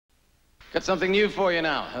Got something new for you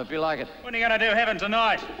now. Hope you like it. When are you going to do Heaven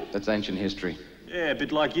Tonight? That's ancient history. Yeah, a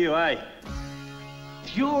bit like you, eh?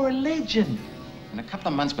 You're a legend. In a couple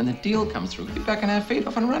of months, when the deal comes through, we'll be back on our feet,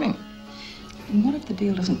 off and running. And what if the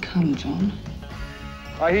deal doesn't come, John?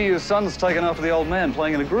 I hear your son's taken after the old man,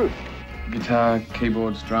 playing in a group. Guitar,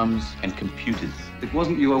 keyboards, drums, and computers. It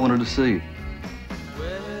wasn't you I wanted to see.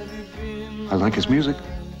 I like his music.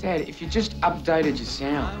 Dad, if you just updated your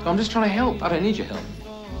sound. I'm just trying to help. I don't need your help.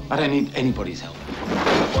 I don't need anybody's help.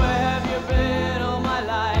 Where have you been all my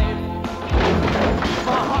life?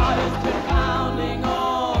 My heart has been pounding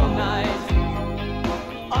all night.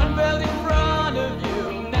 Unveiled in front of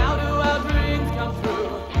you, now do our dreams come true?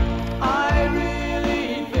 I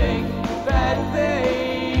really think that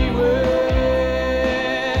they will.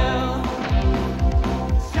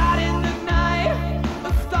 Shot in the night,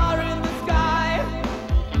 a star in the sky,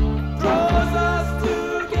 draws us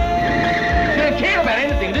together. You don't care about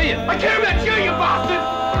anything, do you? I care about you, you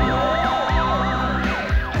bastard!